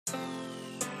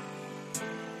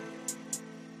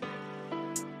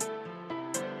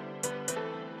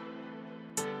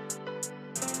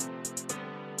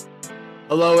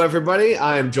Hello, everybody.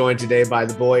 I am joined today by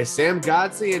the boys Sam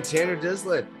Godsey and Tanner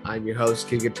Dislett. I'm your host,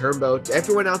 Keegan Turnbow. To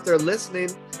everyone out there listening,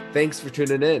 thanks for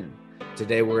tuning in.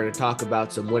 Today, we're going to talk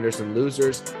about some winners and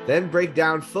losers, then break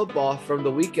down football from the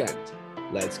weekend.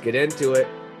 Let's get into it.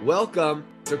 Welcome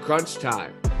to Crunch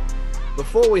Time.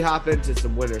 Before we hop into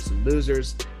some winners and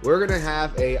losers, we're going to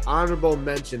have an honorable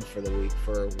mention for the week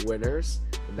for winners,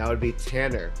 and that would be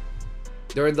Tanner.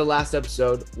 During the last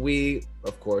episode, we,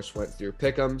 of course, went through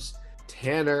pick'ems.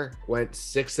 Tanner went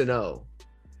 6-0.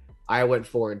 I went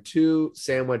 4-2.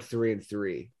 Sam went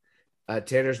 3-3.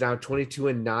 Tanner's now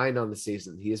 22-9 on the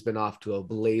season. He has been off to a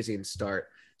blazing start.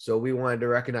 So we wanted to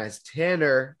recognize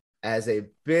Tanner as a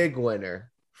big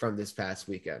winner from this past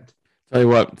weekend. Tell you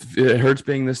what, it hurts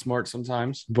being this smart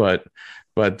sometimes, but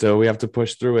we have to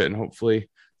push through it, and hopefully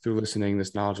through listening,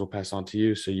 this knowledge will pass on to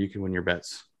you so you can win your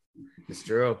bets. It's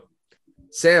true.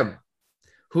 Sam,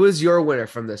 who is your winner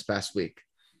from this past week?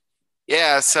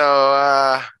 Yeah,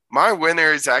 so my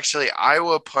winner is actually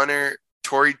Iowa punter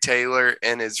Tory Taylor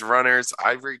and his runners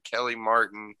Ivory Kelly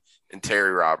Martin and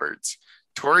Terry Roberts.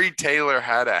 Tory Taylor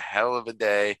had a hell of a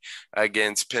day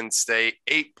against Penn State.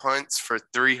 8 punts for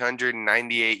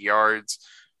 398 yards,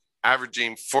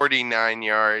 averaging 49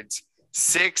 yards,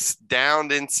 6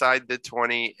 downed inside the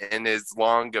 20, and his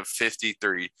long of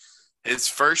 53. His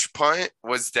first punt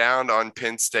was downed on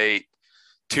Penn State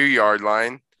 2-yard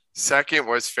line. Second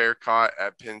was fair caught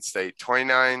at Penn State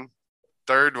 29.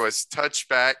 Third was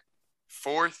touchback.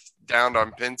 Fourth, downed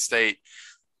on Penn State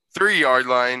 3-yard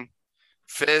line.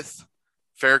 Fifth,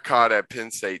 fair caught at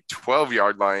Penn State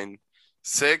 12-yard line.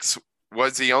 Sixth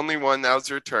was the only one that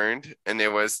was returned, and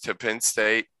it was to Penn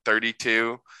State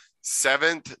 32.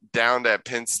 Seventh, downed at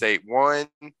Penn State 1.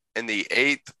 And the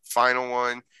eighth, final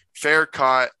one, fair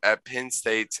caught at Penn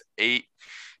State's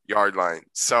 8-yard line.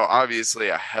 So obviously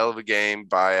a hell of a game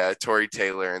by Tory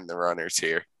Taylor and the runners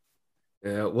here.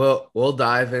 Yeah, we'll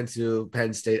dive into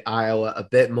Penn State, Iowa a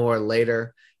bit more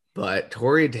later, but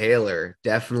Tory Taylor,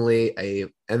 definitely a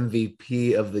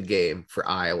MVP of the game for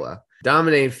Iowa.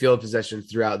 Dominating field possession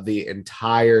throughout the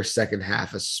entire second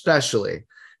half, especially,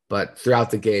 but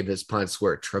throughout the game, his punts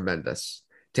were tremendous.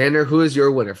 Tanner, who is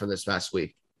your winner from this past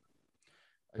week?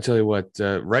 I tell you what,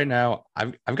 right now,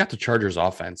 I've got the Chargers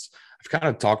offense. I've kind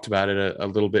of talked about it a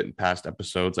little bit in past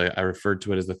episodes. I referred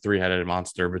to it as the three-headed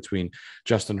monster between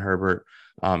Justin Herbert,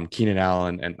 Keenan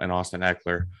Allen, and Austin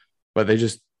Eckler. But they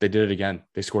did it again.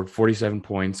 They scored 47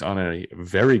 points on a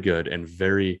very good and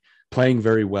playing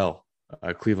very well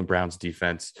Cleveland Browns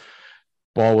defense.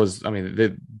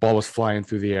 The ball was flying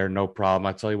through the air, no problem.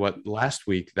 I tell you what, last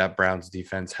week that Browns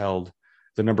defense held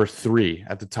the number 3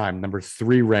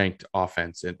 ranked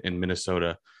offense in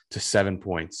Minnesota to 7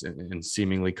 points and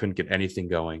seemingly couldn't get anything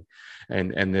going.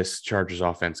 And this Chargers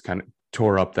offense kind of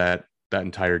tore up that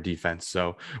entire defense.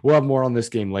 So we'll have more on this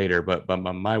game later, but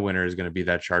my winner is going to be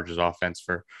that Chargers offense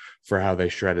for how they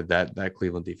shredded that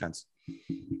Cleveland defense.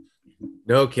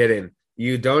 No kidding.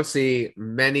 You don't see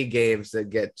many games that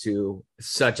get to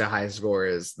such a high score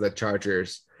as the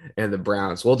Chargers and the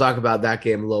Browns. We'll talk about that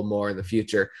game a little more in the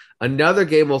future. Another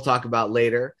game we'll talk about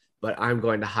later, but I'm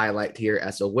going to highlight here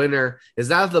as a winner, is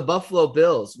that of the Buffalo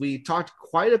Bills. We talked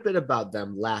quite a bit about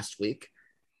them last week,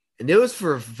 and it was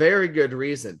for a very good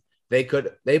reason. They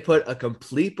put a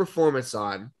complete performance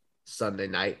on Sunday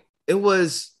night. It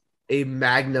was a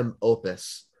magnum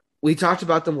opus. We talked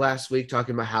about them last week,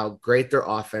 talking about how great their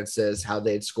offense is, how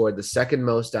they'd scored the second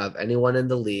most out of anyone in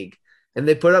the league, and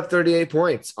they put up 38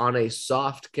 points on a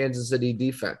soft Kansas City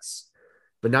defense.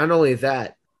 But not only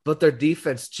that, but their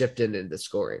defense chipped in into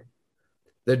scoring.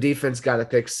 Their defense got a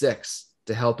pick 6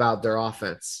 to help out their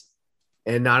offense.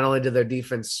 And not only did their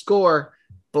defense score,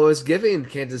 but was giving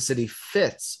Kansas City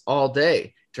fits all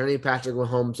day, turning Patrick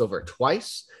Mahomes over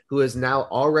twice, who has now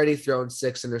already thrown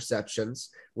 6 interceptions,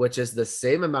 which is the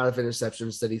same amount of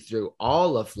interceptions that he threw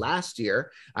all of last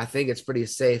year. I think it's pretty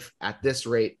safe at this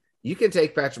rate. You can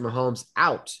take Patrick Mahomes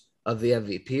out of the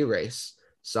MVP race.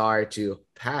 Sorry to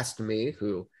past me,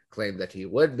 who claimed that he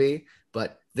would be,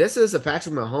 but this is a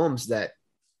Patrick Mahomes that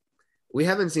we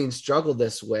haven't seen struggle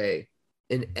this way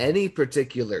in any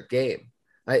particular game.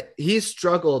 He's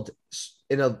struggled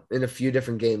in a few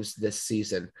different games this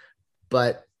season,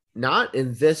 but not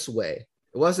in this way.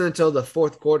 It wasn't until the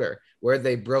fourth quarter where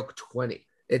they broke 20.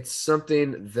 It's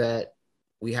something that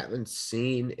we haven't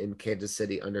seen in Kansas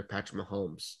City under Patrick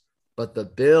Mahomes, but the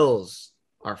Bills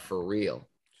are for real.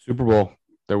 Super Bowl.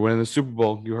 They're winning the Super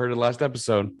Bowl. You heard it last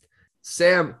episode.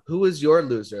 Sam, who is your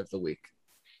loser of the week?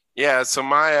 Yeah, so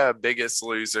my biggest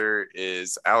loser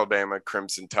is Alabama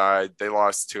Crimson Tide. They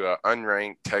lost to an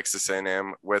unranked Texas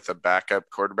A&M with a backup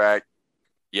quarterback.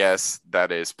 Yes,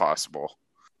 that is possible.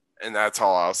 And that's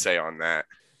all I'll say on that.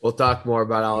 We'll talk more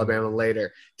about Alabama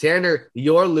later. Tanner, We'll talk more about Alabama later. Tanner,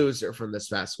 your loser from this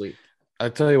past week. I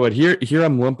tell you what, here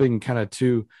I'm lumping kind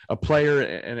of a player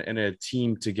and a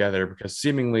team together because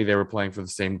seemingly they were playing for the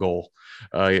same goal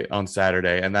on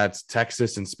Saturday, and that's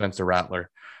Texas and Spencer Rattler.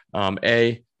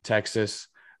 Texas,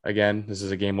 again, this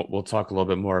is a game we'll talk a little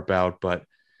bit more about, but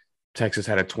Texas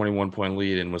had a 21-point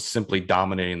lead and was simply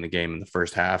dominating the game in the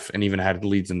first half and even had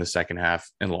leads in the second half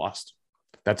and lost.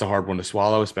 That's a hard one to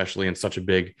swallow, especially in such a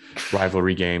big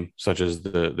rivalry game such as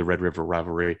the Red River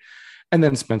rivalry. And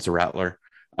then Spencer Rattler.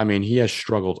 I mean, he has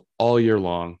struggled all year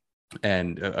long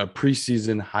and a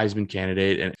preseason Heisman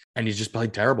candidate, and he's just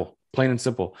played terrible, plain and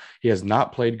simple. He has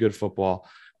not played good football.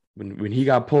 When he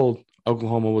got pulled,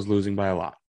 Oklahoma was losing by a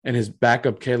lot. And his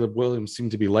backup, Caleb Williams,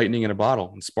 seemed to be lightning in a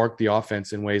bottle and sparked the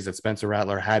offense in ways that Spencer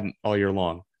Rattler hadn't all year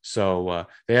long. So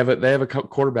they have a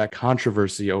quarterback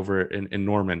controversy over in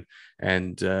Norman,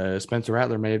 and Spencer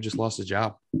Rattler may have just lost his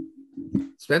job.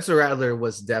 Spencer Rattler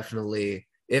was definitely,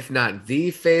 if not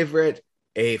the favorite,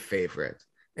 a favorite.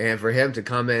 And for him to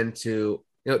come into,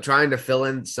 trying to fill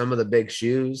in some of the big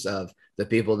shoes of the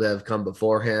people that have come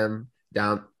before him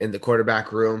down in the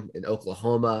quarterback room in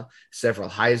Oklahoma, several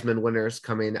Heisman winners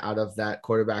coming out of that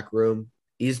quarterback room.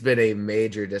 He's been a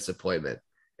major disappointment.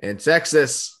 And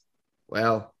Texas,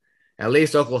 well, at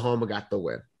least Oklahoma got the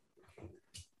win.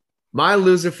 My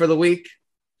loser for the week,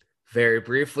 very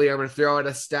briefly, I'm going to throw out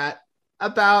a stat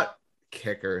about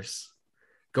kickers.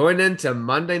 Going into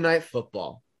Monday Night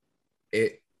Football, in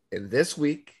this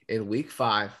week, in week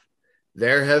 5,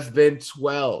 there have been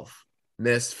 12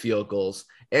 missed field goals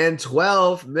and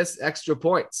 12 missed extra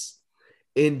points.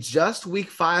 In just week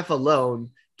 5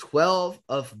 alone, 12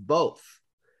 of both.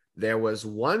 There was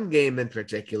one game in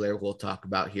particular we'll talk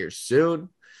about here soon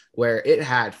where it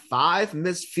had 5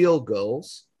 missed field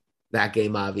goals. That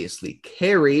game obviously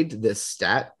carried this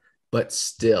stat, but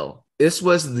still, this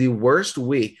was the worst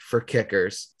week for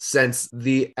kickers since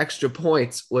the extra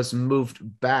points was moved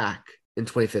back in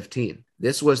 2015.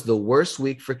 This was the worst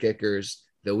week for kickers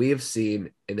that we have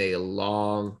seen in a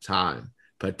long time,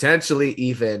 potentially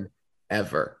even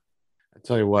ever. I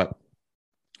tell you what,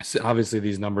 obviously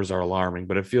these numbers are alarming,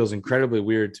 but it feels incredibly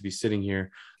weird to be sitting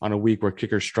here on a week where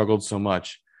kickers struggled so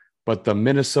much. But the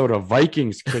Minnesota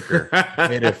Vikings kicker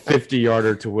made a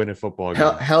 50-yarder to win a football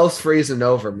game. Hell's freezing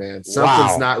over, man.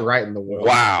 Something's not right in the world.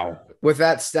 Wow. With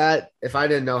that stat, if I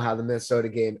didn't know how the Minnesota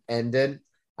game ended,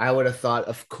 I would have thought,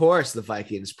 of course, the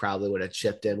Vikings probably would have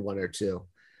chipped in 1 or 2.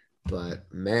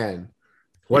 But, man,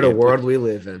 what a world we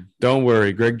live in. Don't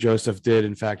worry. Greg Joseph did,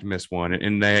 in fact, miss one.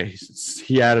 And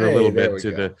he added a little bit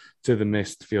to the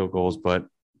missed field goals, but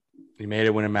he made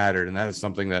it when it mattered, and that is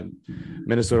something that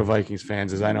Minnesota Vikings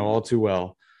fans, as I know all too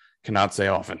well, cannot say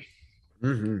often.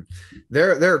 Mm-hmm.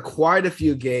 There are quite a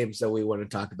few games that we want to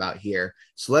talk about here,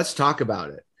 so let's talk about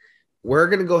it. We're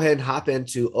going to go ahead and hop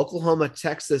into Oklahoma,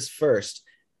 Texas first.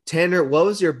 Tanner, what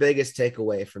was your biggest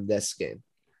takeaway from this game?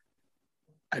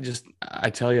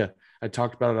 I tell you, I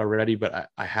talked about it already, but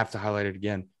I have to highlight it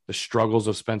again. The struggles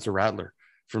of Spencer Rattler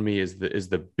for me is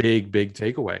the big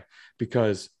takeaway,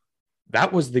 because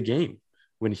that was the game.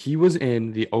 When he was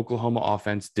in, the Oklahoma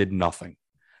offense did nothing.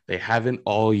 They haven't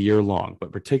all year long,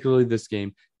 but particularly this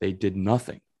game, they did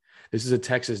nothing. This is a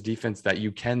Texas defense that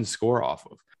you can score off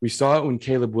of. We saw it when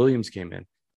Caleb Williams came in.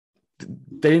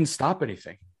 They didn't stop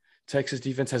anything. Texas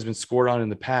defense has been scored on in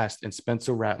the past, and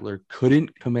Spencer Rattler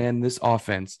couldn't command this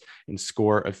offense and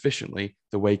score efficiently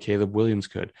the way Caleb Williams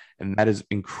could. And that is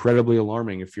incredibly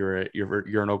alarming if you're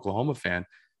an Oklahoma fan,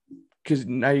 because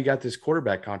now you got this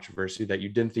quarterback controversy that you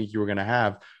didn't think you were going to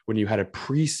have when you had a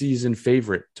preseason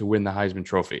favorite to win the Heisman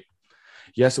Trophy.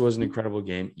 Yes, it was an incredible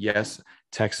game. Yes,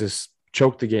 Texas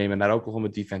choked the game, and that Oklahoma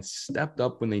defense stepped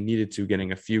up when they needed to,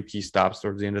 getting a few key stops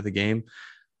towards the end of the game.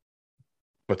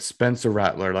 But Spencer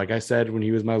Rattler, like I said when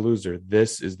he was my loser,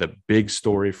 this is the big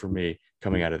story for me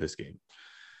coming out of this game.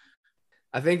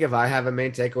 I think if I have a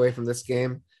main takeaway from this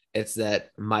game, it's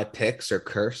that my picks are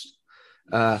cursed.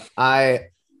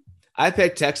 I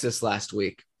picked Texas last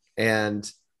week, and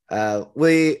as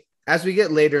we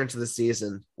get later into the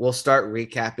season, we'll start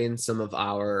recapping some of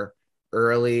our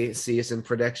early season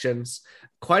predictions.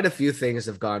 Quite a few things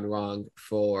have gone wrong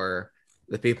for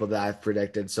the people that I've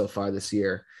predicted so far this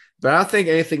year, but I don't think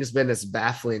anything's been as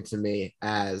baffling to me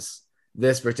as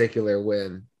this particular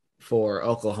win for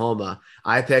Oklahoma.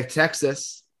 I picked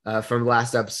Texas from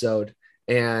last episode,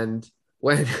 and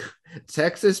when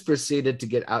Texas proceeded to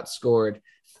get outscored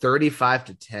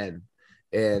 35-10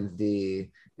 in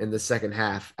the second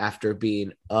half after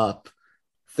being up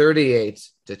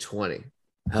 38-20.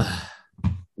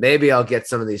 Maybe I'll get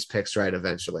some of these picks right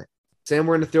eventually. Sam,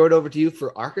 we're going to throw it over to you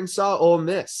for Arkansas Ole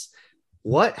Miss.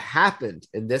 What happened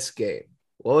in this game?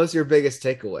 What was your biggest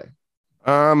takeaway?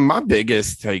 My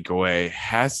biggest takeaway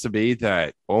has to be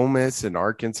that Ole Miss and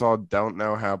Arkansas don't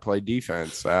know how to play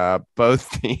defense.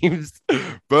 Both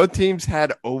teams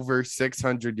had over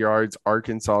 600 yards.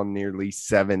 Arkansas nearly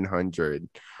 700.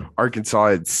 Arkansas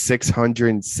had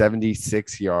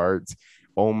 676 yards.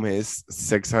 Ole Miss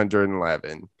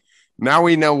 611. Now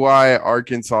we know why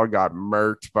Arkansas got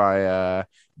murked by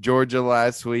Georgia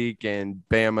last week and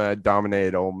Bama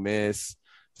dominated Ole Miss.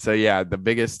 So, yeah, the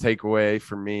biggest takeaway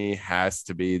for me has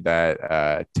to be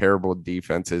that terrible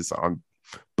defenses on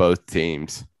both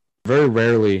teams. Very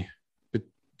rarely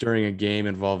during a game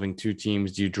involving two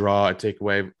teams do you draw a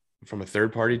takeaway from a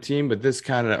third-party team, but this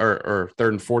kind of – or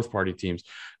third and fourth-party teams.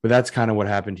 But that's kind of what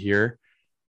happened here.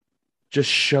 Just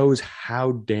shows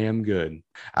how damn good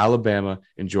Alabama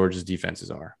and Georgia's defenses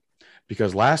are.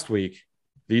 Because last week,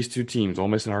 these two teams, Ole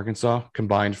Miss and Arkansas,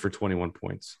 combined for 21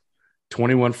 points.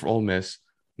 21 for Ole Miss,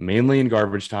 mainly in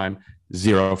garbage time,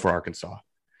 0 for Arkansas.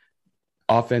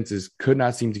 Offenses could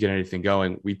not seem to get anything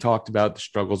going. We talked about the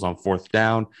struggles on fourth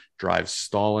down, drives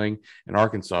stalling. In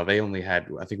Arkansas, they only had,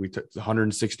 I think we took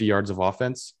 160 yards of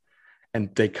offense,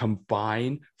 and they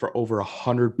combine for over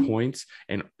 100 points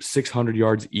and 600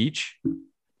 yards each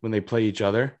when they play each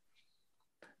other.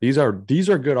 These are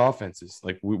good offenses.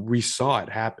 Like we saw it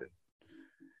happen.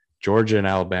 Georgia and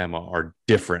Alabama are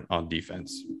different on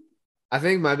defense. I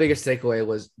think my biggest takeaway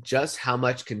was just how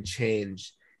much can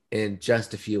change in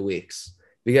just a few weeks.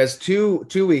 Because two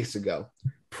weeks ago,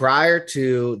 prior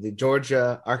to the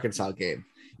Georgia-Arkansas game,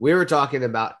 we were talking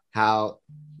about how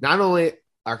not only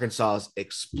Arkansas is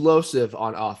explosive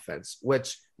on offense,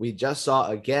 which we just saw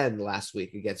again last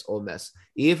week against Ole Miss,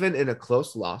 even in a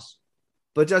close loss,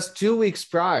 but just 2 weeks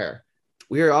prior,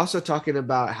 we were also talking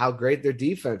about how great their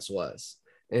defense was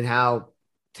and how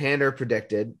Tanner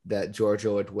predicted that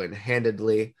Georgia would win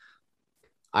handedly.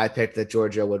 I picked that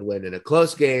Georgia would win in a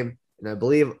close game, and I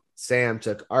believe Sam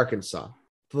took Arkansas.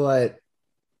 But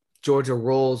Georgia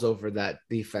rolls over that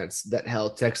defense that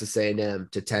held Texas A&M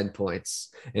to 10 points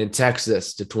and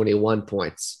Texas to 21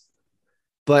 points.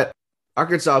 But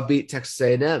Arkansas beat Texas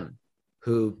A&M,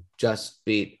 who just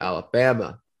beat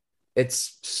Alabama.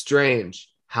 It's strange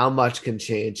how much can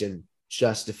change in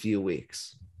just a few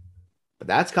weeks. But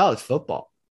that's college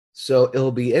football. So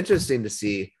it'll be interesting to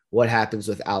see what happens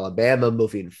with Alabama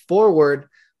moving forward.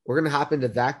 We're going to hop into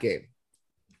that game.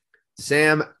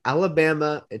 Sam,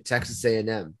 Alabama and Texas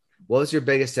A&M. What was your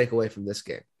biggest takeaway from this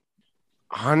game?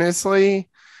 Honestly,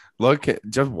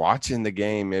 just watching the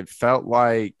game, it felt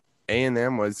like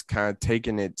A&M was kind of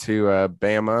taking it to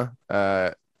Bama.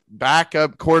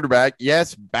 Backup quarterback.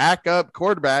 Yes, backup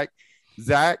quarterback,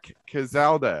 Zach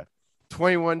Cazalda.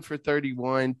 21 for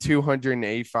 31,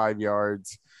 285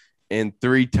 yards, and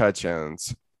 3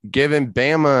 touchdowns. Given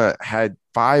Bama had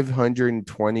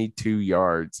 522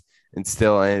 yards and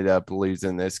still ended up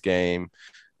losing this game.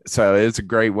 So it's a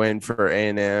great win for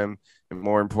A&M, and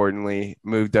more importantly,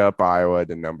 moved up Iowa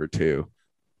to number 2.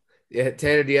 Yeah,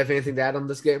 Tanner, do you have anything to add on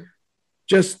this game?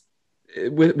 Just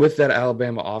with that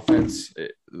Alabama offense,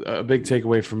 a big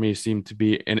takeaway for me seemed to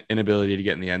be an inability to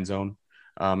get in the end zone.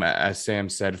 As Sam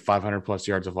said, 500 plus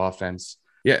yards of offense.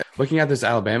 Yeah, looking at this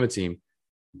Alabama team,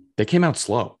 they came out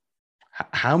slow.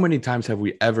 How many times have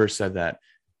we ever said that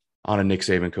on a Nick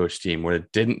Saban coach team where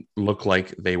it didn't look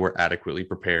like they were adequately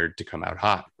prepared to come out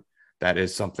hot? That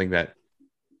is something that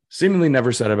seemingly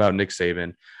never said about Nick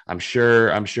Saban. I'm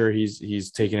sure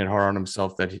he's taking it hard on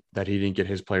himself that he didn't get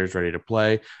his players ready to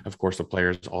play. Of course, the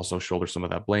players also shoulder some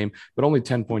of that blame, but only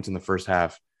 10 points in the first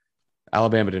half.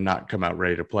 Alabama did not come out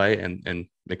ready to play, and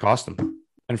they cost them.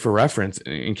 And for reference,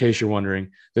 in case you're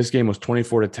wondering, this game was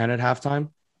 24-10 at halftime.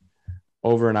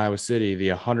 Over in Iowa City, the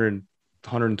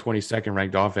 122nd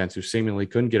ranked offense, who seemingly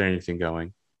couldn't get anything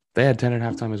going, they had 10 at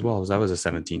halftime as well. That was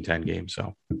a 17-10 game.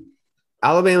 So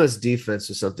Alabama's defense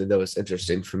was something that was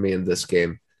interesting for me in this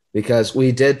game, because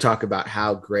we did talk about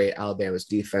how great Alabama's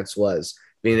defense was,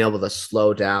 being able to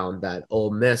slow down that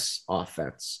Ole Miss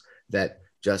offense that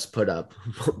just put up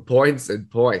points and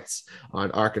points on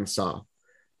Arkansas.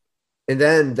 And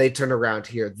then they turn around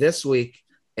here this week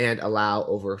and allow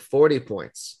over 40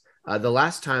 points. The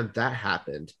last time that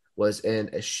happened was in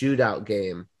a shootout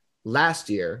game last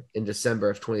year in December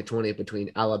of 2020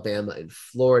 between Alabama and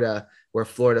Florida, where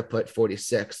Florida put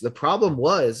 46. The problem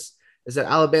is that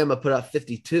Alabama put up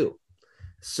 52.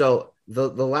 So the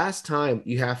last time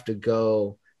you have to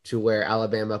go to where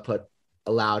Alabama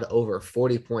allowed over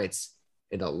 40 points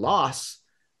in a loss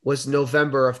was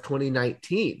November of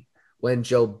 2019, when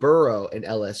Joe Burrow and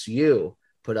LSU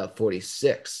put up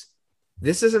 46.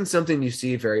 This isn't something you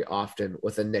see very often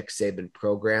with a Nick Saban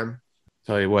program.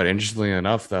 Tell you what, interestingly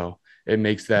enough, though, it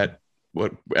makes that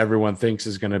what everyone thinks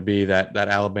is going to be that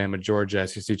Alabama Georgia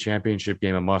SEC championship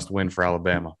game a must win for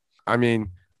Alabama. I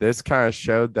mean, this kind of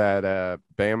showed that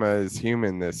Bama is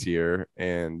human this year,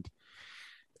 and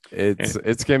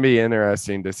it's going to be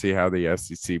interesting to see how the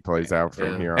SEC plays out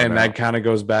from here on and out. that kind of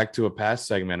goes back to a past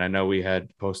segment. I know we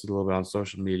had posted a little bit on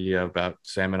social media about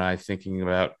Sam and I thinking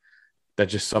about that.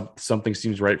 Just something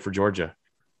seems right for Georgia.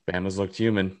 Bama's looked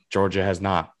human. Georgia has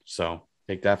not. So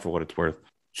take that for what it's worth.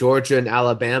 Georgia and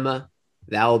Alabama,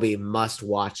 that will be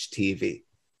must-watch TV.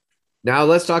 Now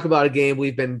let's talk about a game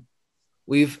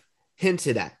we've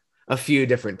hinted at a few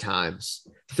different times,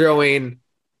 throwing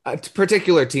a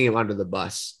particular team under the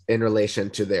bus in relation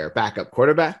to their backup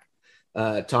quarterback,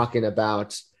 talking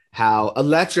about how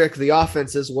electric the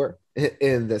offenses were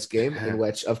in this game, in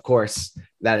which, of course,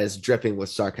 that is dripping with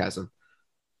sarcasm.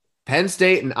 Penn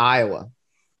State and Iowa.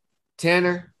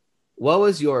 Tanner, what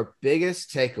was your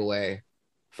biggest takeaway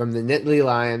from the Nittany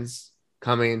Lions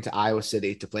coming to Iowa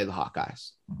City to play the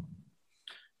Hawkeyes?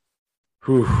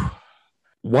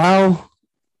 While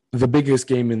the biggest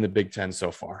game in the Big Ten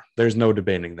so far, there's no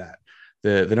debating that.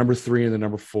 The number 3 and the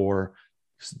number 4,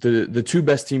 the two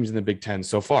best teams in the Big Ten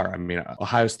so far. I mean,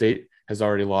 Ohio State has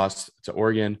already lost to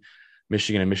Oregon.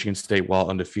 Michigan and Michigan State, while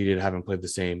undefeated, haven't played the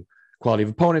same quality of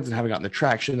opponents and haven't gotten the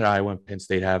traction that Iowa and Penn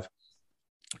State have.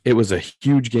 It was a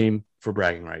huge game for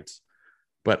bragging rights.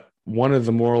 But one of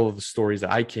the moral of the stories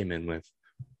that I came in with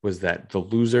was that the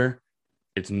loser,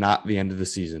 it's not the end of the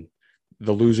season.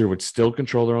 The loser would still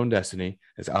control their own destiny,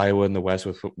 as Iowa in the West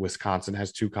with Wisconsin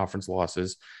has 2 conference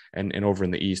losses. And over in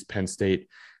the East, Penn State,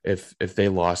 if they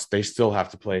lost, they still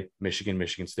have to play Michigan,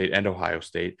 Michigan State, and Ohio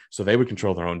State. So they would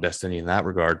control their own destiny in that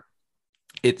regard.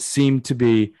 It seemed to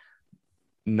be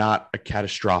not a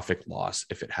catastrophic loss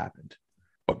if it happened.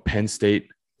 But Penn State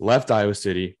left Iowa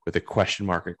City with a question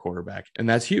mark at quarterback. And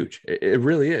that's huge. It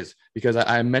really is, because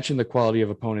I mentioned the quality of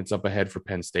opponents up ahead for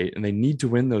Penn State, and they need to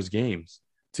win those games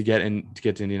to get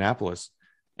to Indianapolis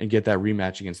and get that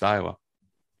rematch against Iowa.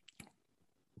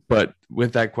 But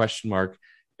with that question mark,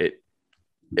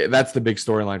 that's the big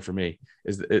storyline for me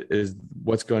is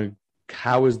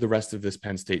how is the rest of this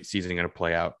Penn State season going to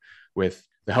play out with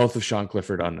the health of Sean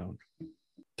Clifford unknown?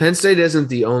 Penn State isn't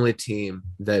the only team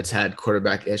that's had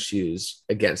quarterback issues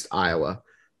against Iowa.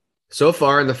 So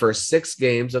far in the first 6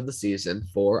 games of the season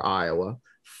for Iowa,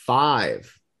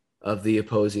 5 of the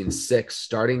opposing 6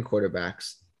 starting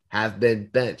quarterbacks have been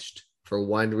benched for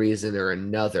one reason or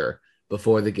another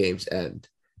before the game's end.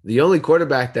 The only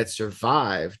quarterback that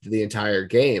survived the entire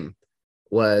game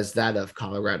was that of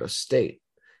Colorado State,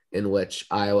 in which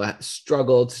Iowa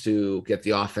struggled to get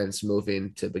the offense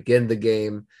moving to begin the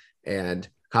game, and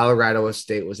Colorado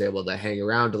State was able to hang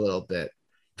around a little bit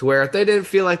to where they didn't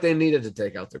feel like they needed to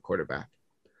take out their quarterback.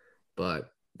 But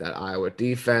that Iowa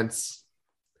defense,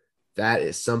 that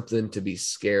is something to be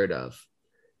scared of.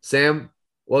 Sam,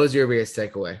 what was your biggest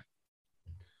takeaway?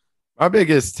 My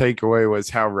biggest takeaway was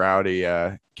how rowdy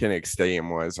Kinnick Stadium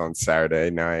was on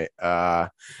Saturday night. I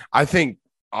think,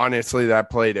 honestly, that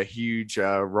played a huge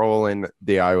role in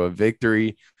the Iowa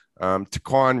victory.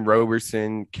 Taquan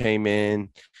Roberson came in,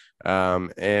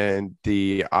 and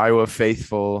the Iowa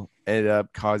faithful ended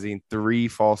up causing 3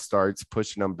 false starts,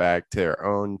 pushing them back to their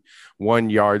own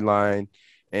 1-yard line.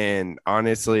 And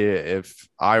honestly, if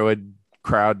Iowa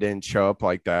crowd didn't show up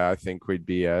like that, I think we'd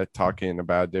be talking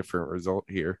about a different result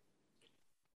here.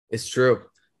 It's true,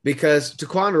 because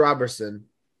Taquan Roberson,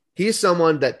 he's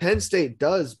someone that Penn State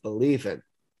does believe in.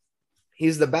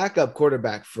 He's the backup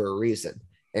quarterback for a reason.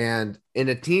 And in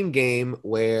a team game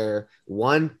where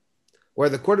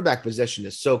the quarterback position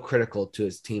is so critical to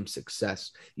his team's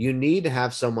success, you need to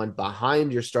have someone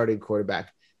behind your starting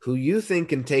quarterback who you think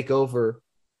can take over,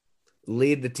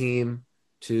 lead the team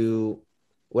to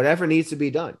whatever needs to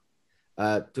be done.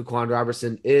 Taquan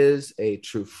Roberson is a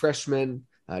true freshman,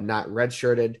 not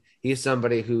redshirted. He's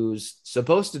somebody who's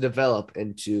supposed to develop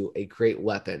into a great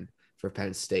weapon for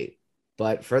Penn State.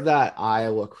 But for that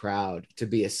Iowa crowd to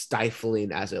be as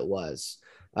stifling as it was,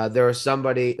 there was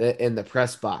somebody in the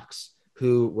press box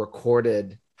who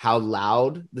recorded how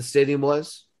loud the stadium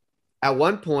was. At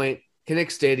one point,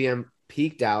 Kinnick Stadium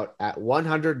peaked out at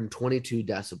 122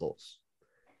 decibels,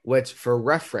 which, for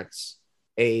reference,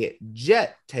 a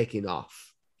jet taking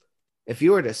off. If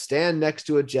you were to stand next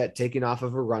to a jet taking off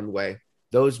of a runway,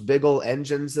 those big old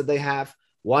engines that they have,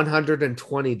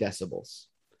 120 decibels.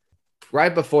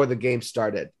 Right before the game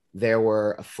started, there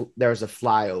was a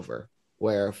flyover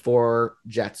where 4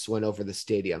 jets went over the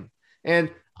stadium.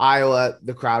 And Iowa,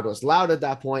 the crowd was loud at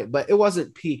that point, but it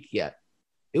wasn't peak yet.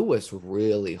 it was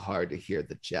really hard to hear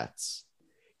the Jets,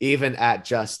 even at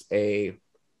just a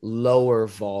lower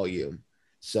volume.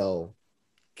 So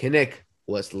Kinnick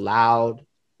was loud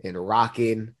and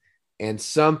rocking, and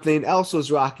something else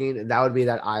was rocking, and that would be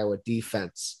that Iowa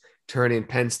defense turning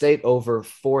Penn State over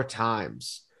 4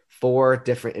 times, 4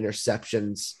 different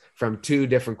interceptions from 2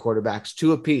 different quarterbacks,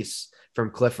 2 apiece from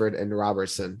Clifford and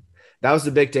Robertson. That was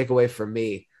the big takeaway for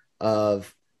me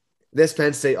of this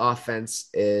Penn State offense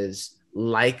is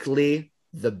likely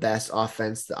the best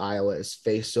offense that Iowa has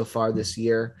faced so far this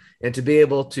year. And to be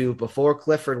able to, before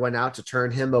Clifford went out, to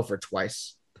turn him over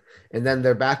twice, and then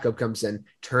their backup comes in,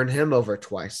 turn him over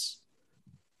twice,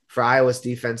 for Iowa's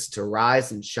defense to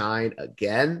rise and shine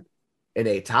again in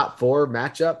a top 4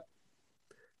 matchup,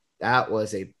 that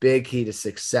was a big key to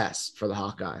success for the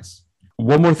Hawkeyes.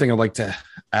 One more thing I'd like to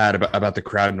add about the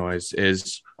crowd noise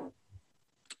is,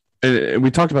 and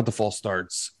we talked about the false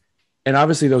starts, and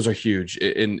obviously those are huge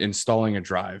in stalling a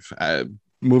drive,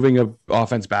 moving an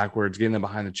offense backwards, getting them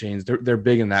behind the chains. They're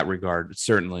big in that regard,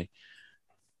 certainly.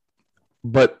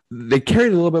 But they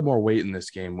carried a little bit more weight in this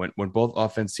game when both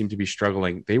offense seemed to be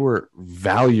struggling. They were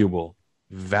valuable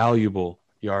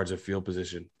yards of field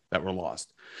position that were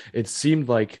lost. It seemed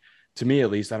like, to me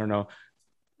at least, I don't know,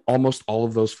 almost all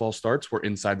of those false starts were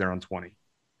inside their own 20.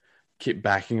 Keep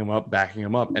backing them up.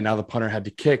 And now the punter had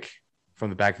to kick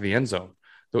from the back of the end zone.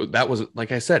 So that was,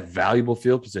 like I said, valuable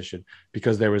field position,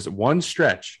 because there was one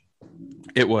stretch.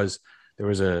 There was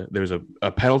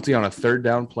a penalty on a 3rd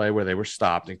down play where they were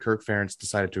stopped, and Kirk Ferentz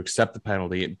decided to accept the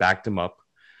penalty. It backed him up.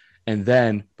 And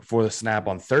then before the snap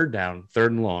on 3rd down, 3rd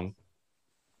and long,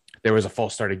 there was a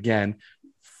false start again,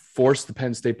 forced the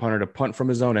Penn State punter to punt from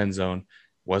his own end zone.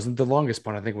 Wasn't the longest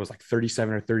punt. I think it was like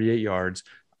 37 or 38 yards.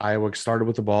 Iowa started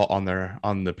with the ball on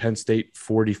the Penn State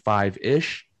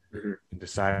 45-ish, and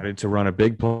decided to run a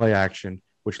big play action,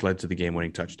 which led to the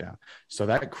game-winning touchdown. So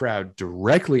that crowd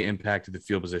directly impacted the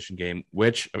field position game,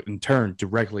 which in turn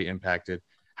directly impacted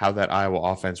how that Iowa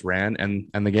offense ran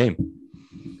and the game.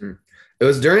 It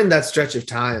was during that stretch of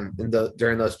time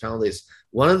during those penalties,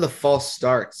 one of the false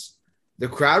starts, the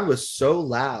crowd was so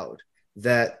loud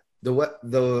that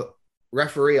the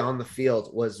referee on the field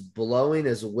was blowing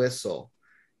his whistle,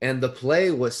 and the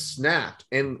play was snapped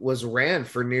and was ran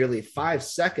for nearly 5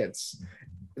 seconds.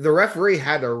 The referee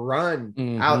had to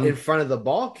run out in front of the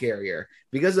ball carrier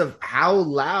because of how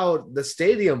loud the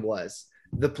stadium was.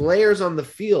 The players on the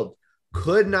field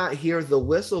could not hear the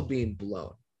whistle being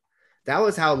blown. That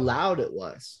was how loud it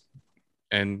was.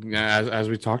 And as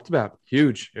we talked about,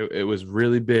 huge. It was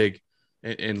really big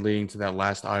in leading to that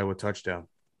last Iowa touchdown.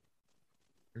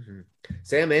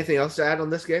 Sam, anything else to add on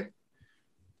this game?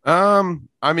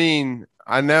 I mean,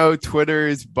 I know Twitter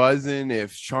is buzzing.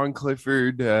 If Sean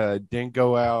Clifford didn't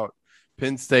go out,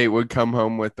 Penn State would come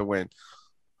home with the win.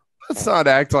 Let's not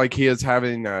act like he is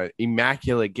having an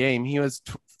immaculate game. He was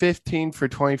 15 for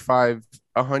 25,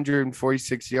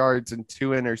 146 yards, and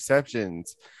 2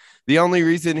 interceptions. The only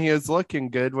reason he was looking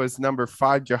good was number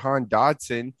 5, Jahan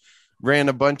Dotson, ran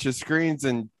a bunch of screens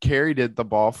and carried the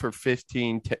ball for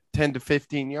 10 to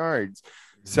 15 yards.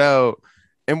 So,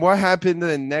 and what happened to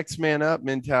the next man up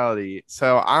mentality?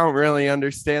 So I don't really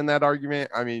understand that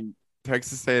argument. I mean,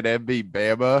 Texas A&M beat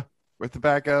Bama with the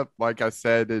backup, like I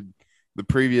said in the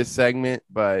previous segment,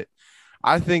 but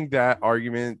I think that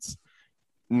argument's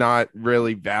not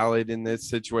really valid in this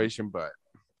situation, but.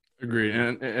 Agreed.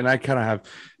 And I kind of have,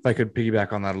 if I could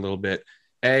piggyback on that a little bit,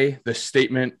 the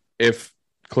statement, if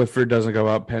Clifford doesn't go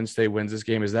out, Penn State wins this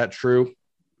game. Is that true?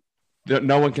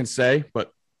 No one can say,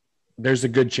 but there's a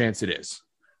good chance it is.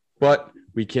 But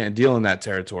we can't deal in that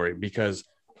territory, because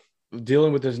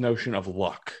dealing with this notion of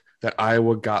luck, that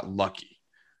Iowa got lucky.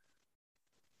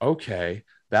 Okay,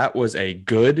 that was a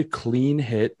good, clean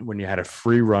hit when you had a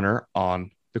free runner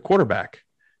on the quarterback.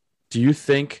 Do you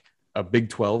think a Big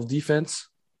 12 defense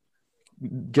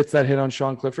gets that hit on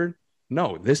Sean Clifford?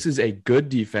 No, this is a good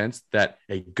defense,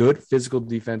 a good physical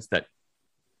defense that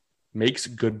makes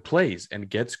good plays and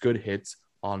gets good hits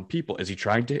on people. Is he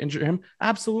trying to injure him?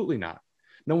 Absolutely not.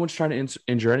 No one's trying to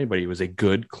injure anybody. It was a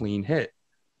good, clean hit.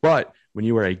 But when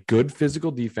you are a good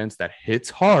physical defense that hits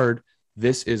hard,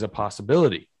 this is a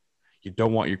possibility. You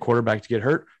don't want your quarterback to get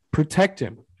hurt. Protect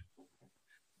him.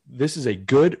 This is a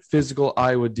good physical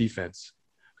Iowa defense.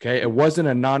 Okay, it wasn't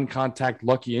a non-contact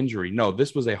lucky injury. No,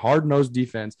 this was a hard-nosed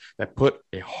defense that put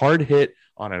a hard hit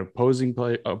on an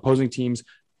opposing team's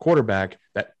quarterback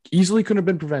that easily could have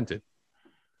been prevented.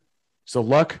 So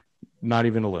luck, not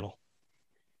even a little.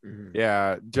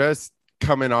 Yeah, just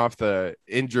coming off the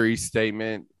injury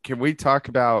statement, can we talk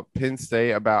about Penn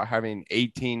State about having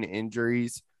 18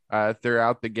 injuries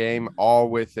throughout the game, all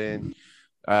within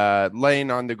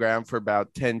laying on the ground for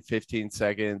about 10, 15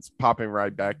 seconds, popping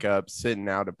right back up, sitting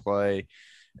out of play,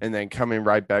 and then coming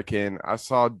right back in. I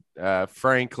saw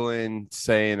Franklin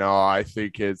saying, "Oh, I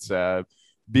think it's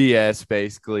BS,"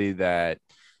 basically, that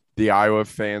the Iowa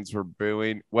fans were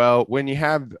booing. Well, when you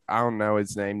have, I don't know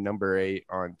his name, number 8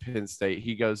 on Penn State,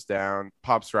 he goes down,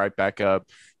 pops right back up,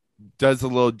 does a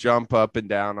little jump up and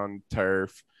down on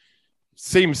turf,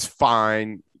 seems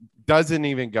fine, doesn't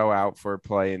even go out for a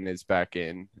play and is back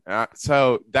in.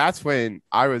 So that's when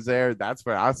I was there. That's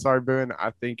when I started booing.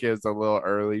 I think it was a little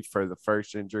early for the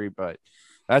first injury, but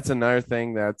that's another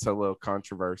thing that's a little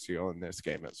controversial in this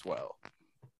game as well.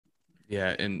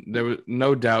 Yeah, and there was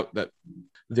no doubt that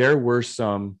there were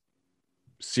some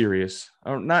serious,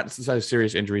 or not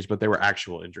serious injuries, but they were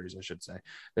actual injuries, I should say.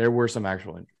 There were some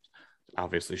actual injuries.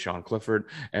 Obviously, Sean Clifford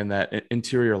and that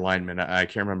interior lineman, I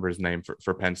can't remember his name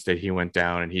for Penn State. He went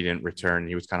down and he didn't return.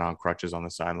 He was kind of on crutches on the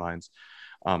sidelines.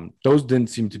 Those didn't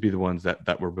seem to be the ones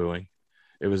that were booing.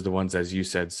 It was the ones, as you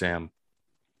said, Sam,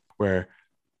 where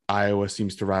Iowa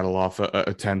seems to rattle off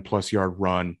a 10-plus yard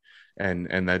run,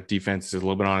 and that defense is a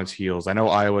little bit on its heels. I know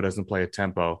Iowa doesn't play a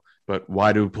tempo, but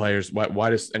why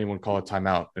does anyone call a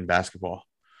timeout in basketball?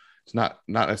 It's not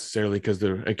necessarily because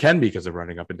it can be because they're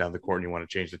running up and down the court and you want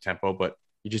to change the tempo, but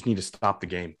you just need to stop the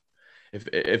game.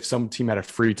 If some team had a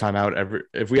free timeout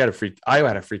Iowa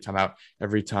had a free timeout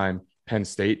every time Penn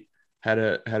State had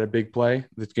a big play,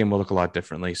 this game will look a lot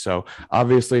differently. So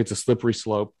obviously it's a slippery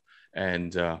slope,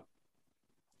 and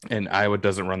Iowa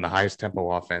doesn't run the highest tempo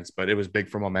offense, but it was big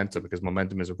for momentum, because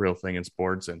momentum is a real thing in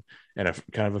sports, and a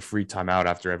kind of a free timeout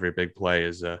after every big play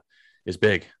is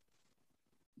big.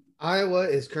 Iowa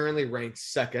is currently ranked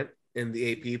second in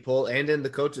the AP poll and in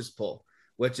the coaches poll,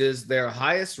 which is their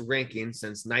highest ranking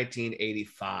since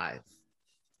 1985.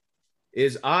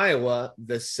 Is Iowa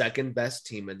the second best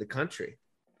team in the country?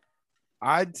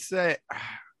 I'd say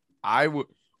I would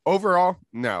overall,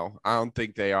 no, I don't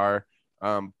think they are.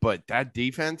 But that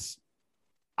defense,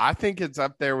 I think it's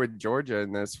up there with Georgia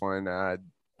in this one.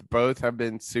 Both have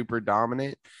been super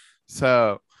dominant.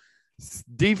 So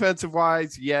defensive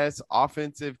wise, yes.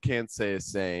 Offensive, can't say the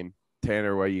same.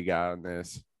 Tanner, what you got on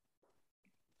this?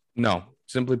 No,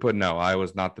 simply put, no.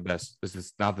 Iowa's not the best. This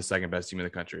is not the second best team in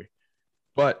the country.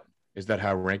 But is that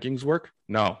how rankings work?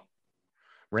 No.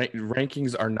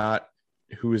 Rankings are not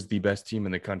who is the best team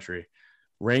in the country.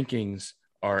 Rankings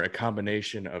are a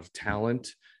combination of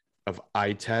talent, of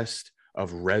eye test,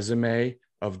 of resume,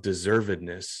 of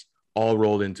deservedness, all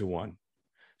rolled into one.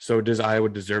 So does Iowa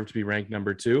deserve to be ranked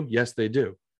number 2? Yes, they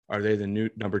do. Are they the new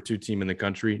number 2 team in the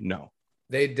country? No.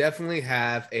 They definitely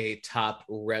have a top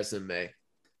resume,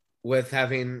 with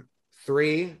having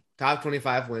 3 top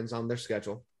 25 wins on their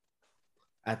schedule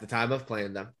at the time of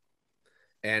playing them,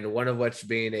 and one of which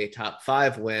being a top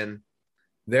 5 win.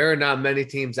 There are not many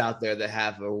teams out there that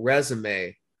have a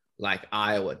resume like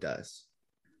Iowa does.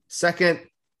 Second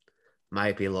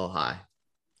might be a little high.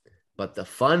 But the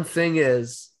fun thing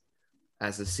is,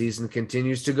 as the season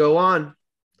continues to go on,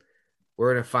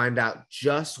 we're going to find out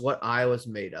just what Iowa's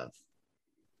made of.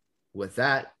 With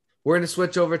that, we're going to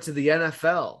switch over to the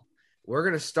NFL. We're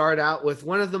going to start out with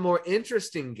one of the more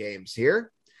interesting games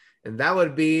here, and that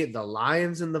would be the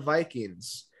Lions and the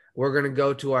Vikings. We're going to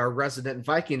go to our resident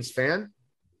Vikings fan,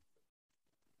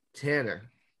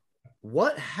 Tanner.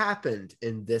 What happened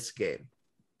in this game?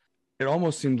 It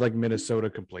almost seemed like Minnesota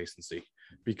complacency,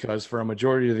 because for a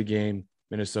majority of the game,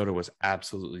 Minnesota was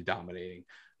absolutely dominating.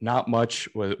 Not much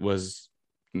was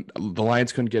the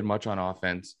Lions couldn't get much on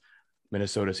offense.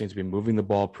 Minnesota seems to be moving the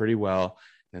ball pretty well.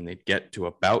 Then they'd get to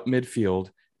about midfield,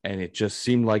 and it just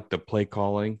seemed like the play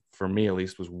calling, for me at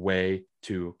least, was way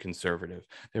too conservative.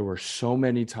 There were so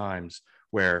many times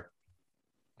where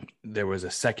there was a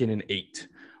 2nd and 8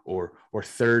 or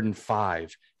 3rd and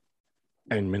 5,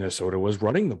 and Minnesota was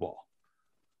running the ball.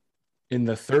 In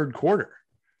the third quarter,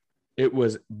 it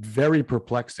was very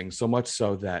perplexing, so much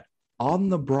so that on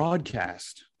the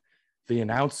broadcast, the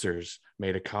announcers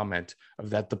made a comment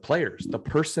of that the players, the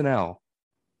personnel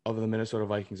of the Minnesota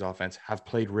Vikings offense have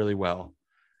played really well,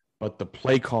 but the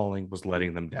play calling was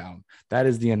letting them down. That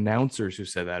is the announcers who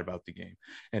said that about the game.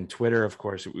 And Twitter, of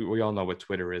course, we all know what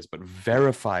Twitter is, but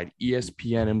verified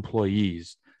ESPN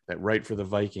employees that write for the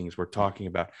Vikings were talking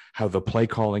about how the play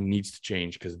calling needs to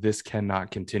change because this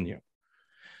cannot continue.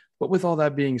 But with all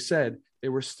that being said, they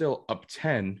were still up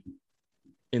 10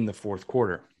 in the fourth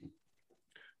quarter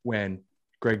when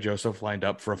Greg Joseph lined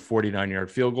up for a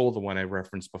 49-yard field goal, the one I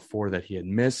referenced before that he had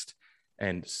missed.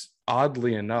 And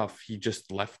oddly enough, he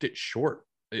just left it short.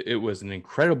 It was an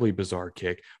incredibly bizarre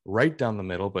kick right down the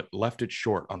middle, but left it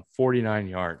short on 49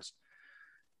 yards.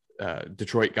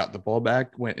 Detroit got the ball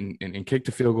back, went and kicked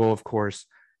a field goal, of course.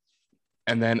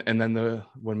 And then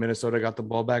when Minnesota got the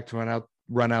ball back to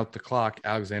run out the clock,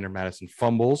 Alexander Madison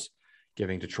fumbles,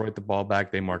 giving Detroit the ball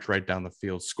back. They march right down the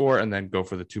field, score, and then go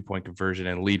for the 2-point conversion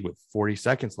and lead with 40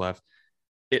 seconds left.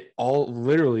 It all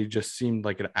literally just seemed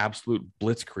like an absolute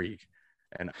blitzkrieg.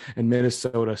 And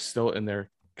Minnesota, still in their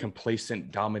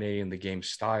complacent, dominating the game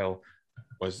style,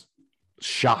 was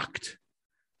shocked.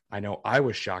 I know I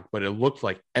was shocked, but it looked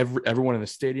like everyone in the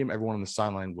stadium, everyone on the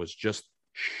sideline was just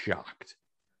shocked.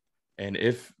 And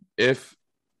if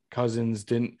Cousins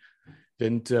didn't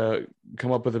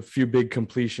come up with a few big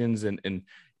completions and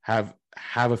have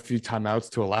a few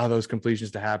timeouts to allow those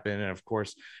completions to happen, and of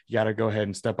course you got to go ahead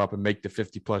and step up and make the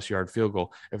 50+ yard field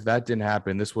goal. If that didn't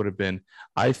happen, this would have been,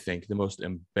 I think, the most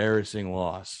embarrassing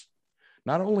loss,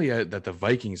 not only that the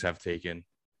Vikings have taken,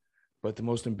 but the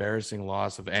most embarrassing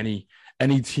loss of any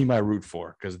team I root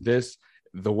for. Because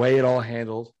the way it all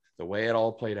handled, the way it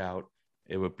all played out,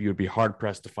 you would be hard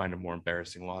pressed to find a more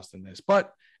embarrassing loss than this.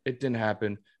 But it didn't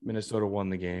happen. Minnesota won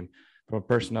the game. From a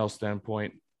personnel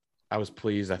standpoint, I was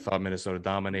pleased. I thought Minnesota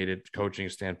dominated. Coaching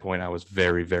standpoint, I was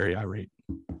very, very irate.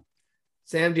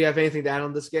 Sam, do you have anything to add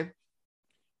on this game?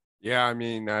 Yeah, I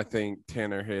mean, I think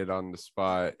Tanner hit on the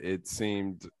spot. It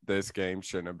seemed this game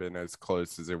shouldn't have been as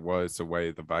close as it was, the way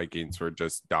the Vikings were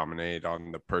just dominated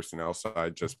on the personnel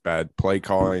side, just bad play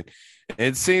calling.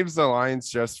 It seems the Lions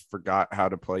just forgot how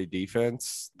to play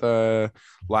defense the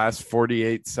last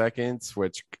 48 seconds,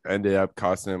 which ended up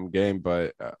costing them a game.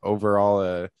 But overall,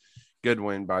 a good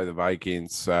win by the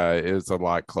Vikings. It was a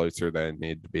lot closer than it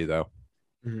needed to be, though.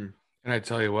 Mm-hmm. And I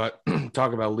tell you what,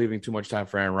 talk about leaving too much time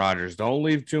for Aaron Rodgers. Don't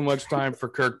leave too much time for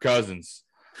Kirk Cousins.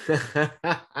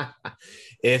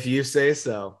 If you say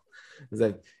so.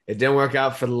 It didn't work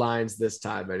out for the Lions this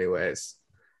time anyways.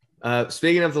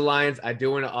 Speaking of the Lions, I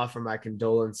do want to offer my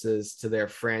condolences to their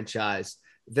franchise.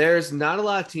 There's not a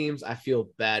lot of teams I feel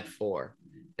bad for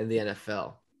in the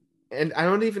NFL. And I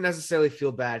don't even necessarily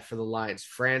feel bad for the Lions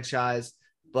franchise,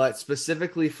 but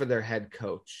specifically for their head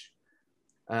coach.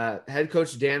 Head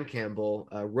coach Dan Campbell,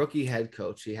 a rookie head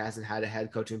coach. He hasn't had a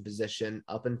head coaching position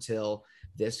up until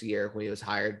this year when he was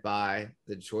hired by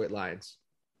the Detroit Lions.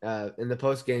 In the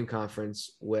post-game conference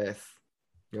with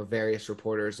various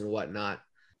reporters and whatnot,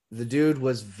 the dude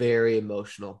was very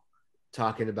emotional,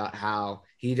 talking about how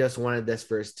he just wanted this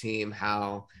for his team,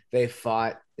 how they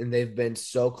fought and they've been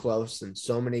so close in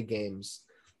so many games.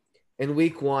 In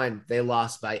week 1, they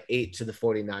lost by 8 to the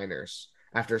 49ers.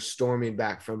 After storming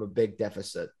back from a big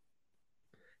deficit.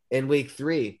 In week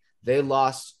 3, they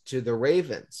lost to the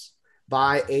Ravens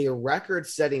by a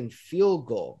record-setting field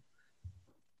goal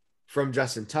from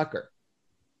Justin Tucker.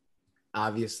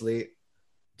 Obviously,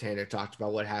 Tanner talked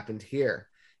about what happened here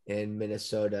in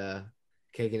Minnesota,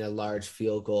 kicking a large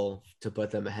field goal to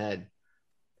put them ahead.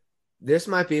 This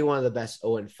might be one of the best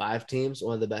 0-5 teams,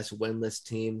 one of the best winless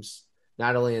teams,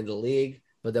 not only in the league,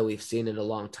 but that we've seen in a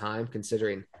long time,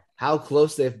 considering how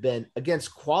close they've been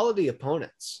against quality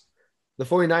opponents. The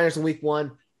 49ers in week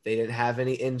 1, they didn't have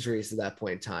any injuries at that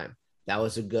point in time. That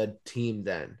was a good team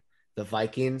then. The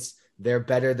Vikings, they're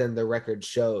better than the record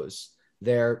shows.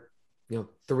 They're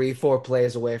 3-4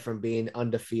 plays away from being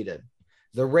undefeated.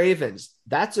 The Ravens,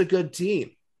 that's a good team.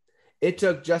 It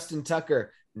took Justin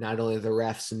Tucker, not only the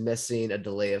refs missing a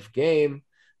delay of game,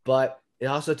 but it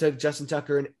also took Justin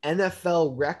Tucker an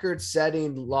NFL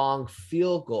record-setting long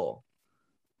field goal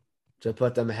to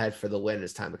put them ahead for the win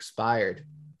as time expired.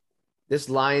 This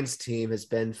Lions team has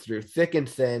been through thick and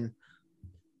thin,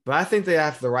 but I think they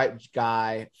have the right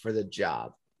guy for the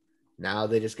job. Now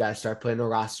they just got to start putting a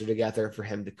roster together for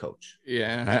him to coach.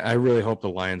 Yeah, I really hope the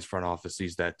Lions front office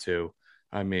sees that too.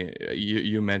 I mean,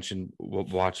 you mentioned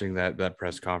watching that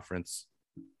press conference.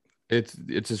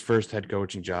 It's his first head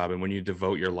coaching job, and when you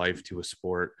devote your life to a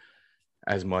sport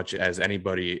as much as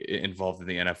anybody involved in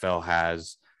the NFL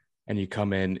has, and you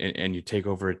come in and you take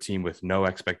over a team with no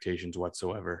expectations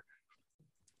whatsoever,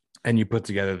 and you put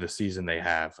together the season they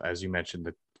have, as you mentioned,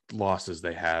 the losses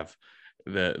they have,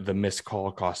 the missed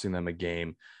call costing them a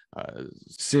game,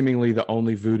 seemingly the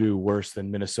only voodoo worse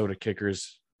than Minnesota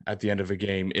kickers at the end of a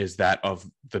game is that of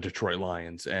the Detroit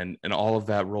Lions, and all of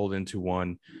that rolled into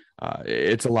one.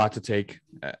 It's a lot to take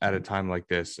at a time like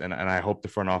this, and I hope the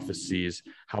front office sees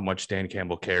how much Dan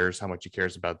Campbell cares, how much he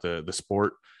cares about the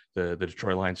sport, the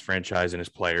Detroit Lions franchise and his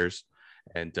players,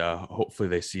 and hopefully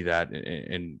they see that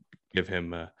and give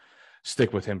him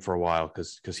stick with him for a while,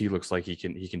 because he looks like he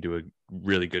can do a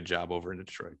really good job over in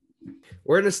Detroit.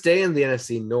 We're going to stay in the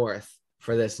NFC North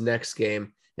for this next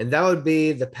game, and that would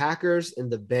be the Packers and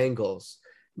the Bengals.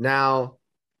 Now,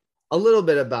 a little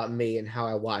bit about me and how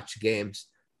I watch games.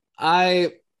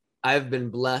 I've been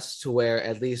blessed to where,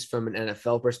 at least from an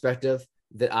NFL perspective,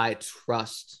 that I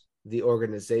trust the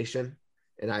organization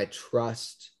and I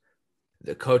trust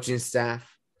the coaching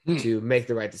staff to make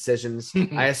the right decisions.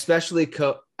 I especially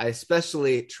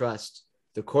trust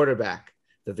the quarterback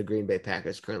that the Green Bay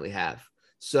Packers currently have.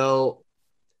 So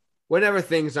whenever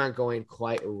things aren't going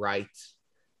quite right,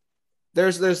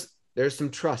 there's some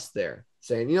trust there,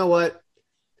 saying, you know what,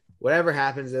 whatever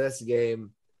happens in this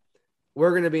game,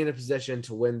 we're going to be in a position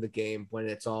to win the game when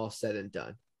it's all said and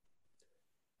done.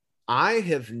 I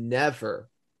have never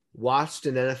watched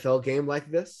an NFL game like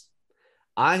this.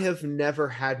 I have never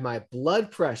had my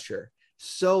blood pressure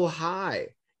so high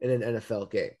in an NFL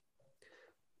game.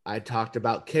 I talked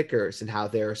about kickers and how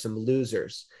there are some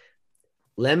losers.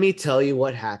 Let me tell you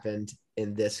what happened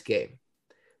in this game.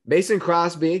 Mason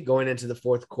Crosby, going into the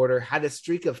fourth quarter, had a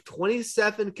streak of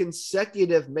 27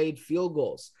 consecutive made field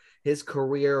goals, his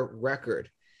career record.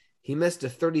 He missed a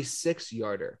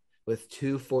 36-yarder with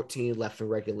 2:14 left in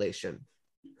regulation.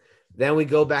 Then we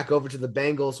go back over to the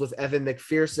Bengals with Evan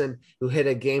McPherson, who hit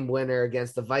a game winner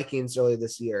against the Vikings earlier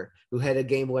this year, who hit a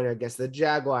game winner against the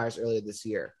Jaguars earlier this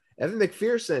year. Evan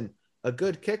McPherson, a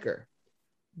good kicker,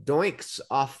 doinks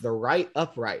off the right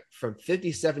upright from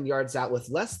 57 yards out with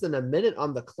less than a minute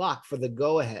on the clock for the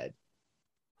go-ahead.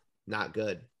 Not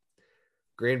good.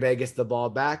 Green Bay gets the ball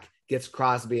back, gets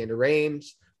Crosby in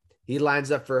range. He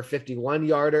lines up for a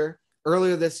 51-yarder.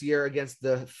 Earlier this year against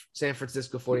the San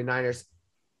Francisco 49ers,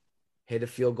 hit a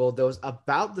field goal that was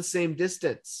about the same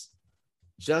distance,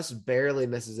 just barely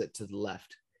misses it to the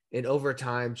left. In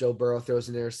overtime, Joe Burrow throws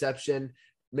an interception.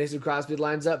 Mason Crosby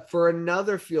lines up for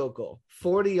another field goal,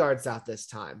 40 yards out this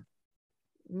time.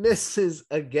 Misses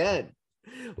again.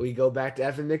 We go back to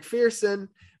Evan McPherson,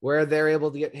 where they're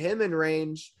able to get him in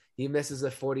range. He misses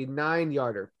a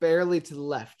 49-yarder, barely to the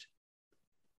left.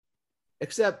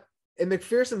 Except in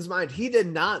McPherson's mind, he did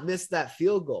not miss that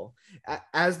field goal.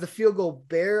 As the field goal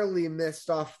barely missed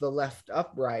off the left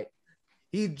upright,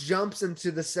 he jumps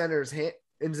into the center's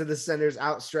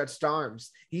outstretched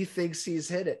arms. He thinks he's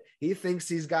hit it. He thinks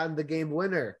he's gotten the game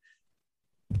winner.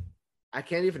 I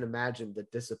can't even imagine the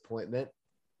disappointment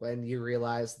when you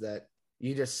realize that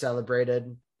you just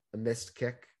celebrated a missed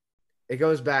kick. It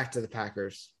goes back to the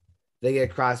Packers. They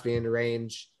get Crosby in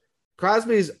range.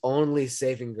 Crosby's only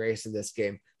saving grace in this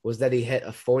game was that he hit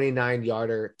a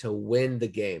 49-yarder to win the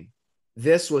game.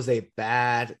 This was a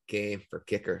bad game for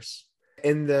kickers.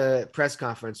 In the press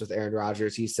conference with Aaron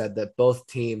Rodgers, he said that both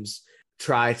teams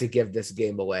try to give this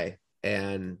game away.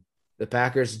 And the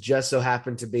Packers just so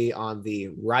happened to be on the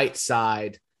right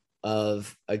side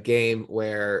of a game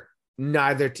where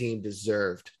neither team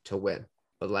deserved to win.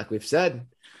 But like we've said,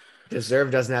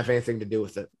 deserve doesn't have anything to do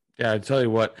with it. Yeah, I tell you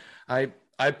what, I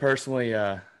personally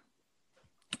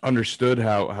understood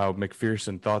how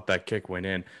McPherson thought that kick went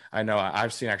in. I know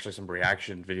I've seen actually some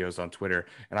reaction videos on Twitter,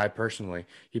 and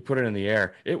he put it in the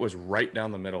air. It was right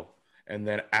down the middle, and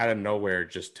then out of nowhere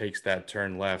just takes that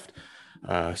turn left.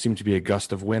 Seemed to be a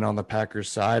gust of wind on the Packers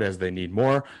side as they need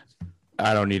more.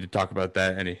 I don't need to talk about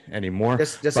that anymore.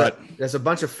 There's a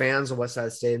bunch of fans on West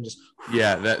Side Stadium.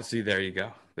 There you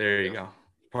go.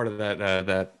 Part of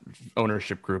that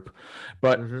ownership group,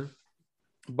 but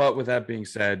with that being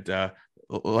said,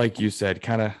 like you said,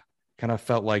 kind of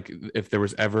felt like if there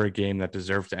was ever a game that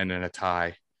deserved to end in a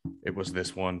tie, it was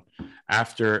this one.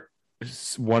 After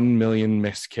 1 million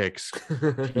missed kicks,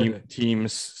 the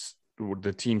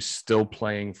team's still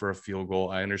playing for a field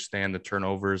goal. I understand the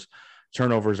turnovers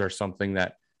are something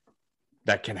that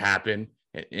can happen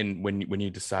when you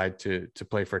decide to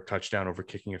play for a touchdown over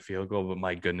kicking a field goal. But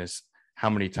my goodness, how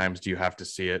many times do you have to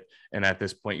see it? And at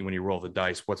this point, when you roll the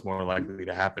dice, what's more likely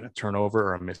to happen, a turnover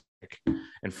or a mistake?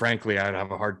 And frankly, I'd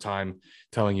have a hard time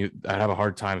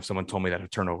if someone told me that a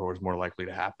turnover was more likely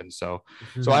to happen. So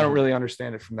I don't really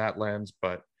understand it from that lens,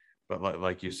 but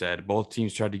like you said, both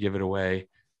teams tried to give it away.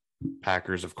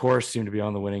 Packers, of course, seem to be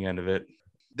on the winning end of it.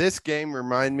 This game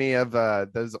remind me of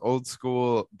those old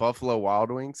school Buffalo Wild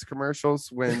Wings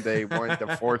commercials when they wanted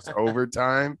to force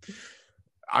overtime.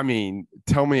 I mean,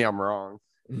 tell me I'm wrong.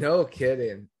 No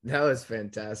kidding. That was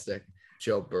fantastic.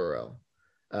 Joe Burrow.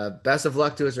 Best of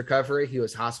luck to his recovery. He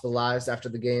was hospitalized after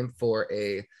the game for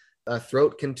a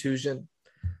throat contusion.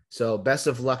 So best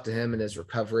of luck to him in his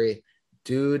recovery.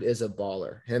 Dude is a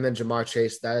baller. Him and Jamar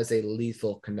Chase, that is a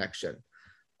lethal connection.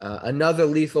 Another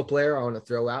lethal player I want to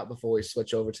throw out before we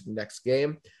switch over to the next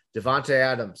game, Devontae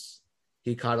Adams.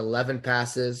 He caught 11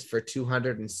 passes for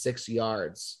 206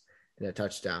 yards and a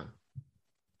touchdown.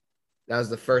 That was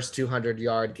the first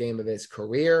 200-yard game of his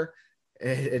career.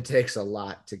 It takes a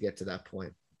lot to get to that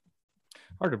point.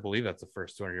 Hard to believe that's the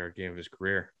first 200-yard game of his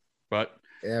career. But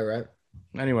Yeah, right.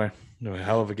 anyway, a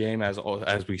hell of a game as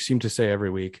we seem to say every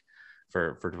week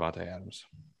for Devontae Adams.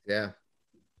 Yeah.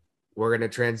 We're going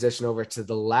to transition over to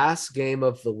the last game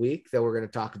of the week that we're going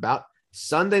to talk about.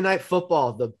 Sunday Night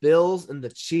Football, the Bills and the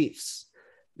Chiefs.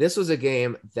 This was a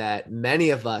game that many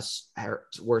of us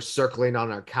were circling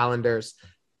on our calendars,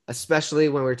 especially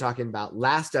when we were talking about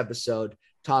last episode,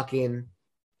 talking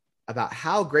about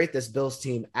how great this Bills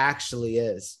team actually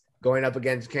is. Going up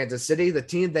against Kansas City, the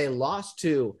team they lost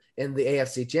to in the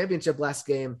AFC Championship last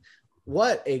game.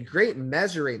 What a great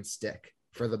measuring stick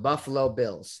for the Buffalo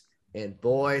Bills. And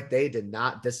boy, they did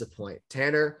not disappoint.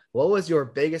 Tanner, what was your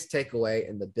biggest takeaway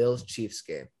in the Bills-Chiefs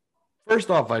game?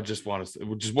 First off, I just want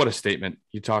to just what a statement.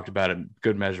 You talked about it,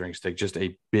 good measuring stick, just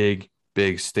a big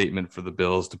statement for the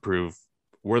Bills to prove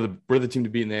we're the team to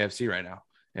beat in the AFC right now,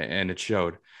 and it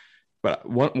showed. But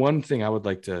one thing I would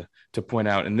like to point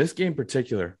out in this game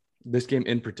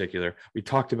in particular, we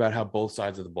talked about how both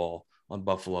sides of the ball on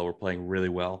Buffalo were playing really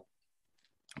well,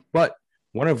 but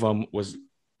one of them was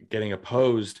getting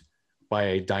opposed by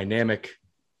a dynamic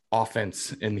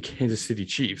offense in the Kansas City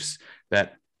Chiefs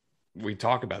that we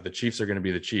talk about. The Chiefs are going to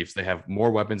be the Chiefs. They have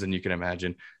more weapons than you can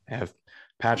imagine. They have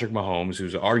Patrick Mahomes,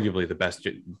 who's arguably the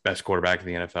best quarterback in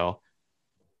the NFL.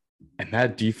 And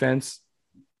that defense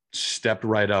stepped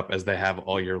right up as they have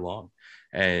all year long.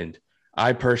 And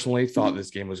I personally thought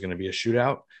this game was going to be a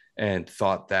shootout and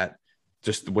thought that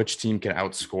just which team can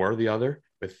outscore the other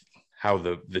with how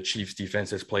the Chiefs defense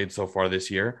has played so far this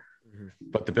year. Mm-hmm.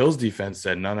 But the Bills defense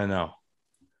said, no,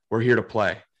 we're here to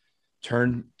play.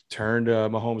 Turned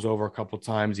Mahomes over a couple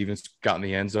times, even got in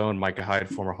the end zone. Micah Hyde,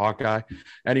 former Hawkeye.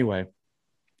 Anyway,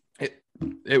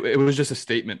 it was just a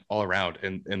statement all around,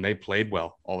 and they played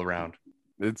well all around.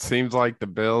 It seems like the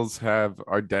Bills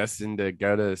are destined to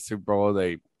go to the Super Bowl.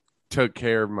 They took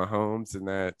care of Mahomes and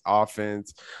that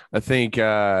offense. I think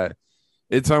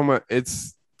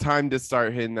it's time to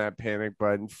start hitting that panic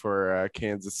button for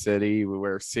Kansas City.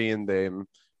 We're seeing them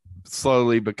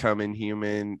slowly becoming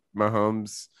human.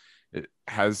 Mahomes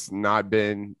has not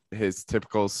been his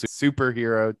typical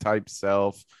superhero type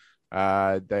self.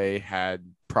 They had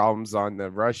problems on the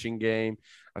rushing game.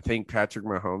 I think Patrick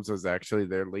Mahomes was actually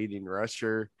their leading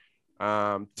rusher.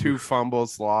 2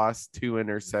 fumbles lost, 2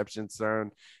 interceptions thrown.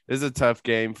 It is a tough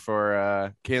game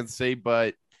for Kansas City,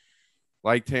 but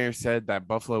like Tanner said, that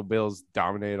Buffalo Bills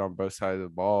dominated on both sides of the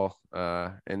ball,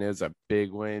 and it was a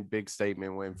big win, big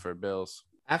statement win for Bills.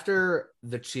 After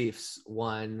the Chiefs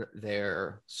won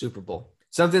their Super Bowl,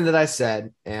 something that I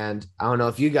said, and I don't know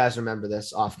if you guys remember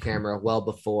this off camera, well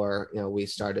before we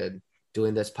started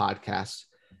doing this podcast,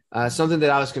 something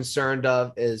that I was concerned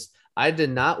of is I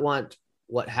did not want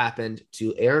what happened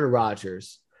to Aaron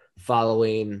Rodgers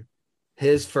following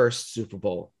his first Super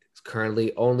Bowl, his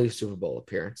currently only Super Bowl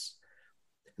appearance.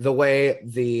 The way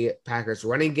the Packers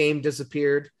running game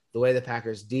disappeared, the way the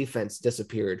Packers defense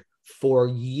disappeared for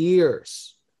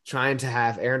years, trying to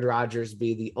have Aaron Rodgers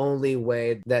be the only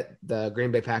way that the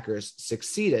Green Bay Packers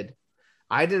succeeded.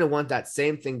 I didn't want that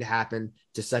same thing to happen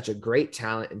to such a great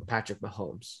talent in Patrick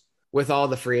Mahomes. With all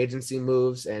the free agency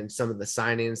moves and some of the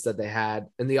signings that they had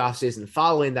in the offseason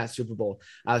following that Super Bowl,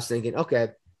 I was thinking, okay,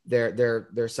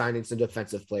 they're signing some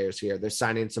defensive players here. They're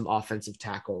signing some offensive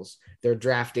tackles. They're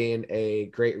drafting a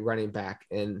great running back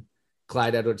in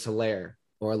Clyde Edwards-Helaire,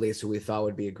 or at least who we thought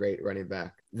would be a great running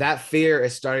back. That fear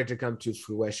is starting to come to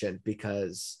fruition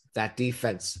because that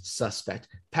defense suspect.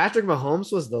 Patrick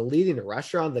Mahomes was the leading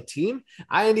rusher on the team.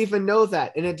 I didn't even know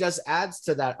that, and it just adds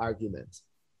to that argument.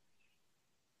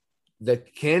 The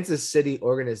Kansas City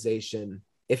organization,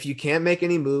 if you can't make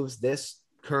any moves this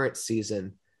current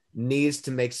season, needs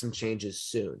to make some changes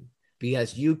soon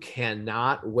because you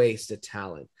cannot waste a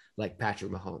talent like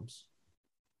Patrick Mahomes.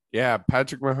 Yeah,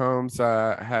 Patrick Mahomes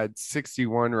had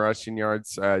 61 rushing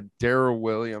yards. Darrell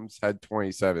Williams had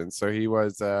 27. So he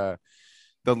was the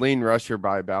lead rusher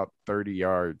by about 30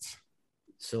 yards.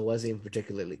 So it wasn't even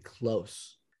particularly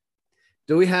close.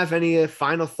 Do we have any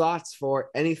final thoughts for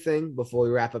anything before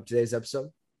we wrap up today's episode?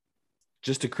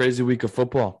 Just a crazy week of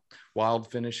football. Wild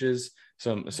finishes,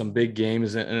 some big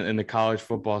games in the college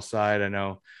football side. I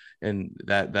know, and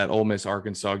that Ole Miss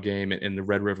Arkansas game in the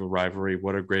Red River rivalry.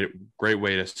 What a great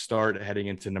way to start heading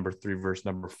into number 3 versus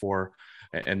number 4,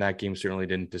 and that game certainly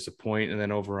didn't disappoint. And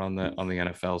then over on the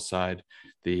NFL side,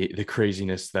 the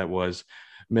craziness that was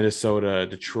Minnesota,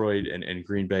 Detroit, and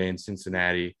Green Bay and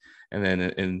Cincinnati. And then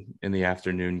in the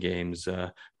afternoon games,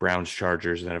 Browns,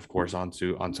 Chargers, and then of course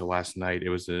onto last night. It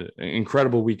was an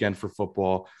incredible weekend for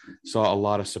football. Saw a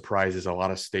lot of surprises, a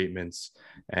lot of statements,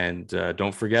 and do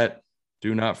not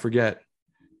forget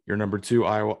your number 2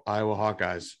 Iowa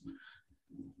Hawkeyes.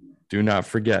 do not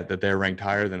forget that they're ranked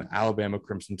higher than Alabama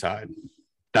Crimson Tide.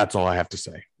 That's all I have to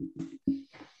say.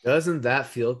 Doesn't that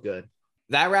feel good?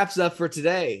 That wraps up for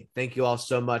today. Thank you all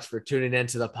so much for tuning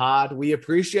into the pod. We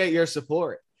appreciate your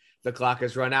support. The clock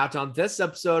has run out on this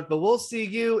episode, but we'll see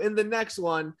you in the next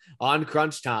one on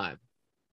Crunch Time.